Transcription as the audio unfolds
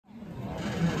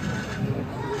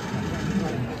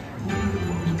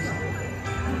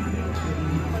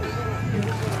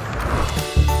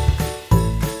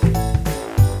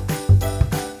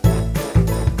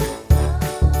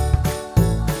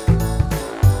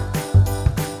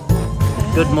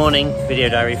Good morning, Video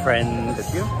Diary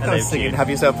friends. Hello to you. Have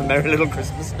yourself a merry little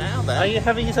Christmas now, then. Are you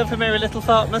having yourself a merry little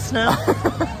fartmas now?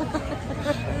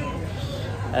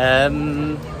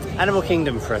 Animal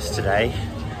Kingdom for us today.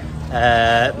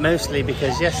 Mostly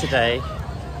because yesterday,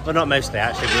 well, not mostly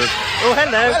actually. Oh,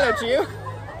 hello. Hello to you.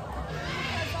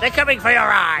 They're coming for your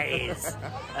eyes.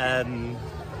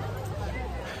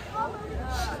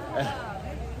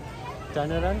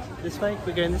 Dino Land? This way?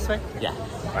 We're going this way? Yeah.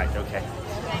 Right, okay.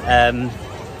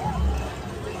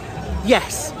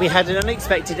 Yes, we had an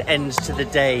unexpected end to the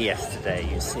day yesterday,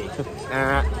 you see.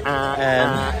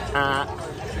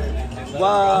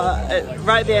 Well,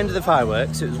 right at the end of the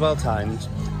fireworks, it was well timed.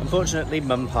 Unfortunately,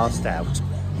 Mum passed out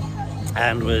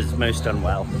and was most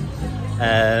unwell.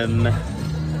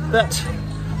 But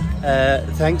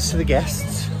thanks to the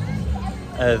guests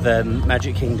of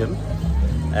Magic Kingdom,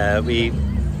 we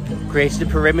created a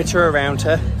perimeter around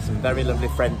her. Some very lovely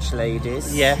French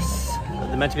ladies. Yes,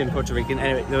 they might have been Puerto Rican.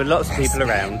 Anyway, there were lots of people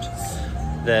around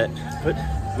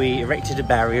we erected a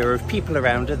barrier of people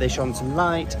around her. They shone some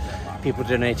light. People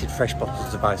donated fresh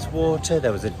bottles of ice water.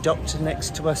 There was a doctor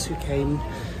next to us who came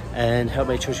and helped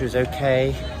make sure she was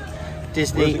okay.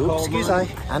 Disney, excuse me.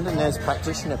 And a nurse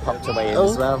practitioner popped away in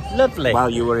as well. Lovely. While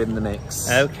you were in the mix.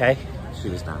 Okay. She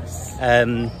was nice.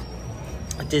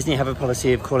 Disney have a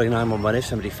policy of calling 911 if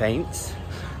somebody faints.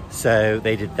 So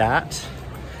they did that.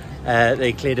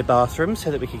 They cleared a bathroom so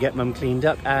that we could get Mum cleaned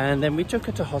up, and then we took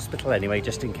her to hospital anyway,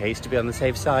 just in case, to be on the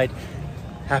safe side.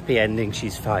 Happy ending,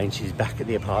 she's fine. She's back at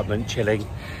the apartment chilling,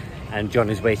 and John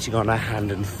is waiting on her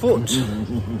hand and foot.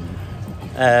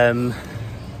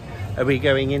 Are we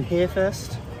going in here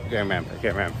first? Go around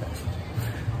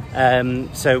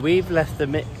first. So we've left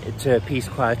them to peace,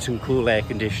 quiet and cool air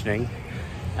conditioning,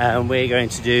 and we're going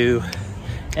to do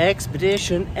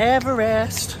Expedition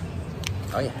Everest.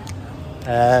 Oh yeah.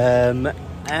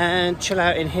 And chill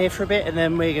out in here for a bit, and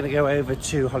then we're going to go over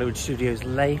to Hollywood Studios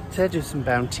later, do some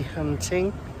bounty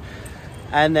hunting,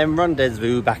 and then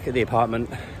rendezvous back at the apartment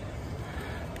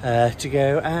to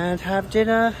go and have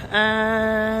dinner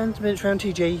and mince round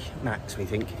TJ Maxx, we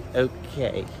think.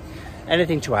 Okay.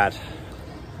 Anything to add?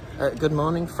 Good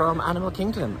morning from Animal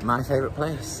Kingdom, my favourite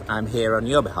place. I'm here on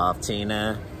your behalf,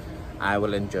 Tina. I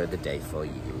will enjoy the day for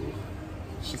you.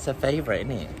 She's her favourite,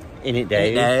 isn't it? In it,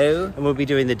 Dave. No. And we'll be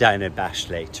doing the Dino Bash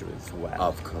later as well.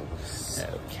 Of course.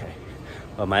 Okay.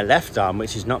 Well, my left arm,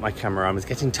 which is not my camera arm, is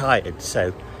getting tired,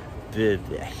 so...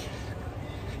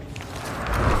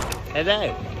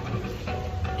 Hello.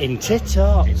 In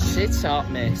Titop. It's shit up,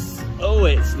 miss. Oh,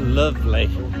 it's lovely.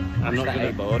 I'm not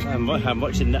getting bored. I'm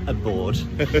watching that aboard.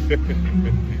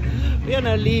 We are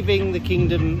now leaving the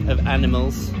kingdom of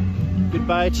animals.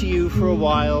 Goodbye to you for a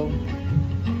while.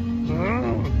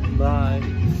 Bye.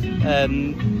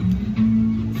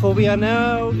 For we are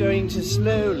now going to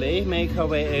slowly make our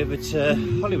way over to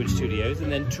Hollywood Studios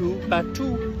and then to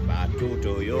Batu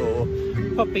Doyo,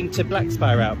 popping to Black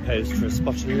Spire Outpost for a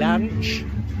spot of lunch,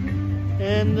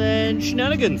 and then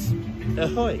shenanigans.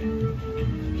 Ahoy.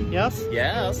 Yes?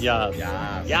 Yes. Yes.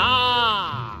 Yes.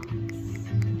 Yeah.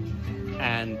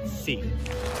 And see.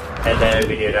 Hello,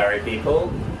 Video Diary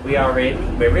people.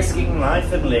 We're risking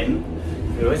life and limb.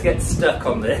 We always get stuck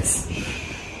on this.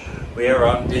 We are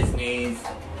on Disney's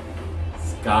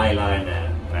Skyliner.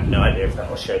 I have no idea if that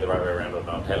will show the right way around or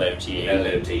not. Hello to you.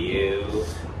 Hello to you.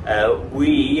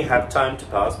 We have time to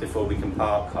pass before we can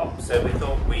park hop, so we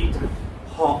thought we'd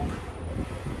hop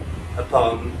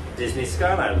upon Disney's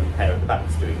Skyliner. The pair at the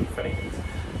back's doing funny things.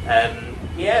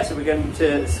 Yeah, so we're going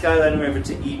to Skyliner over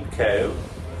to EPCO.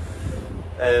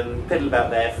 Piddle about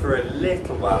there for a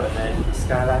little while and then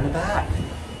Skyliner back.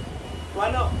 Why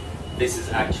not? This is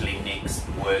actually Nick's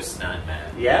worst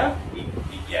nightmare. Yeah?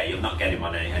 Yeah, you'll not get him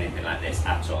on anything like this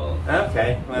at all.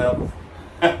 Okay, well,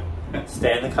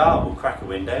 stay in the car, we'll crack a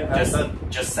window.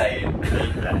 Just saying. We're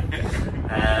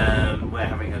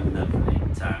having a lovely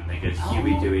time because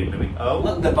Huey doing... Oh,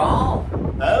 look, the ball.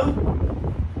 Oh?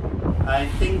 I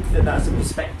think that's a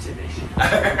perspective issue.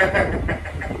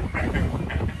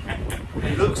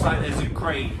 It looks like there's a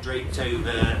crane draped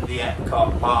over the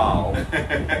Epcot ball,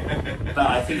 but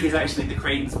I think it's actually the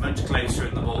crane's much closer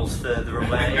and the ball's further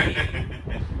away.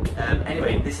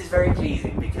 Anyway, this is very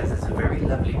pleasing because there's a very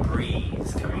lovely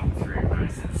breeze coming through,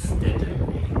 nice and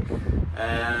steadily.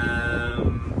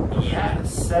 Yeah,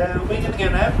 so we're going to go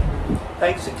now.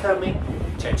 Thanks for coming.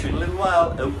 Chat to you in a little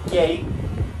while. Okay.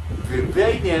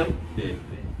 Goodbye now.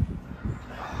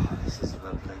 Oh, this is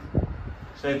lovely.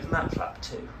 Should I open that flap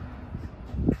too?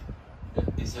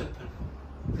 It's open.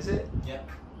 Is it? Yeah.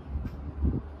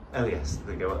 Oh yes,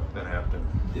 they go up and open.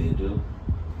 They do.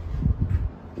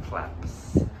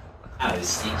 Flaps. I was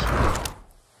sneaky.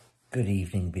 Good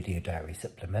evening, Video Diary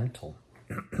Supplemental.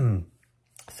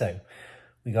 So,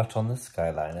 we got on the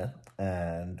Skyliner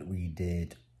and we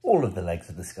did all of the legs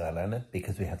of the Skyliner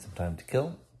because we had some time to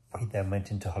kill. We then went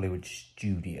into Hollywood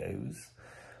Studios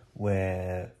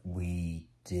where we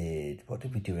did... What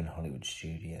did we do in Hollywood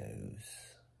Studios?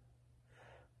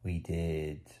 We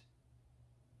did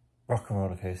Rock and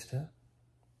Roller Coaster.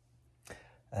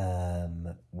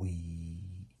 We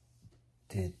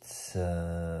did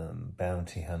some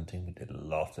bounty hunting. We did a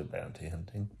lot of bounty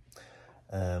hunting.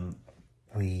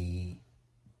 We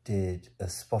did a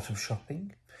spot of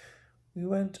shopping. We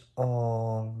went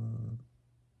on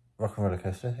Rock and Roller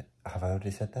Coaster. Have I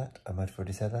already said that? I might have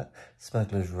already said that.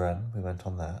 Smuggler's Run. We went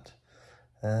on that.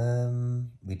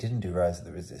 We didn't do Rise of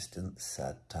the Resistance.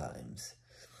 Sad times.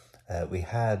 We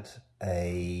had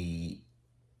a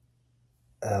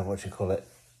what do you call it?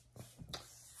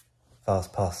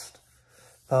 Fast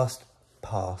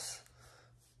pass.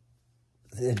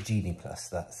 The Genie Plus,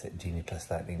 that's it, Genie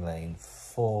Plus Lightning Lane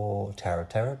for Tower of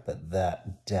Terror, but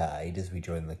that died as we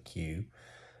joined the queue.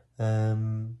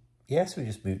 Yes, we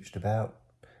just mooched about,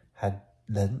 had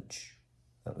lunch,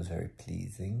 that was very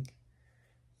pleasing.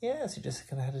 Yeah, so just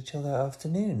kind of had a chill that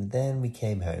afternoon. Then we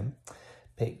came home,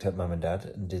 picked up Mum and Dad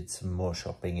and did some more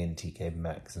shopping in TK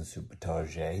Maxx and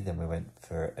Supertarget. Then we went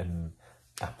for an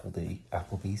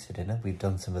Applebee's for dinner. We've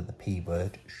done some of the P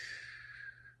word.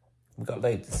 We've got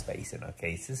loads of space in our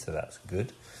cases, so that's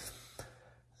good.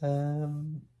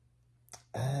 And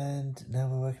now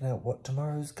we're working out what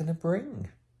tomorrow's going to bring.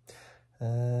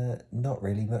 Not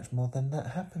really much more than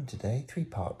that happened today. 3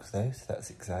 parks though, so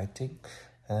that's exciting.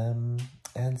 And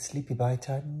sleepy bye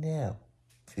time now.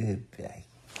 Goodbye.